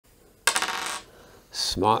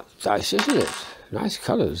Smart dice, isn't it? Nice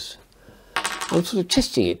colours. I'm sort of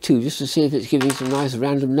testing it too, just to see if it's giving some nice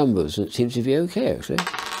random numbers, and it seems to be okay, actually.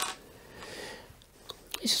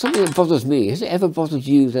 It's something that bothers me. Has it ever bothered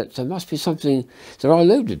you that there must be something... There are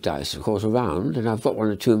loaded dice, of course, around, and I've got one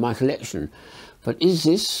or two in my collection. But is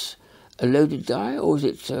this a loaded die, or is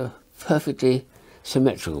it perfectly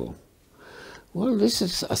symmetrical? Well, this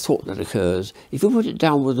is a thought that occurs. If you put it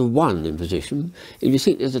down with a 1 in position, and you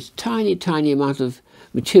think there's a tiny, tiny amount of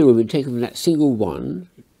material being taken from that single 1,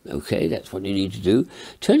 okay, that's what you need to do.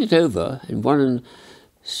 Turn it over, and 1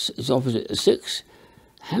 is opposite to 6.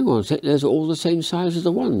 Hang on a sec, those are all the same size as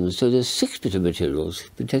the 1s, so there's 6 bits of materials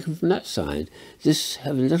been taken from that side. This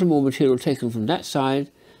has a little more material taken from that side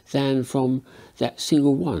than from that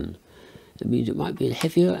single 1. It means it might be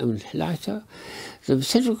heavier and lighter. The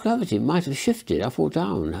central gravity might have shifted up or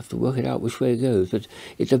down. I have to work it out which way it goes. But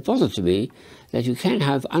it's a bother to me that you can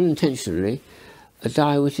have unintentionally a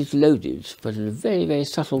die which is loaded, but in a very, very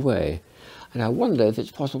subtle way. And I wonder if it's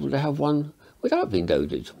possible to have one without being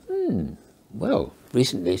loaded. Well,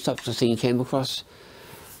 recently such a thing came across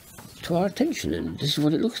to our attention, and this is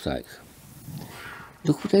what it looks like.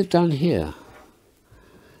 Look what they've done here.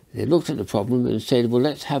 They looked at the problem and said, well,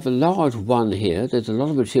 let's have a large 1 here. There's a lot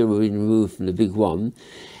of material being removed from the big 1.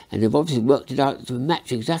 And they've obviously worked it out to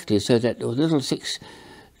match exactly so that those little 6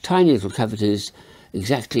 tiny little cavities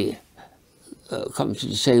exactly come to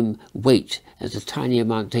the same weight as the tiny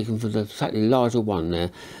amount taken from the slightly larger 1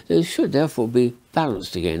 there. They should therefore be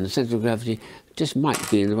balanced again. The centre of gravity just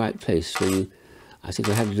might be in the right place. So I think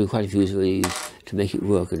I have to do quite a few of these to make it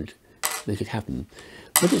work and make it happen.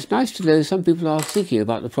 But it's nice to know some people are thinking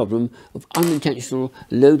about the problem of unintentional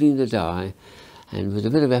loading the die, and with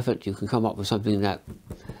a bit of effort you can come up with something that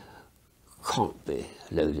can't be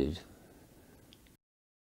loaded.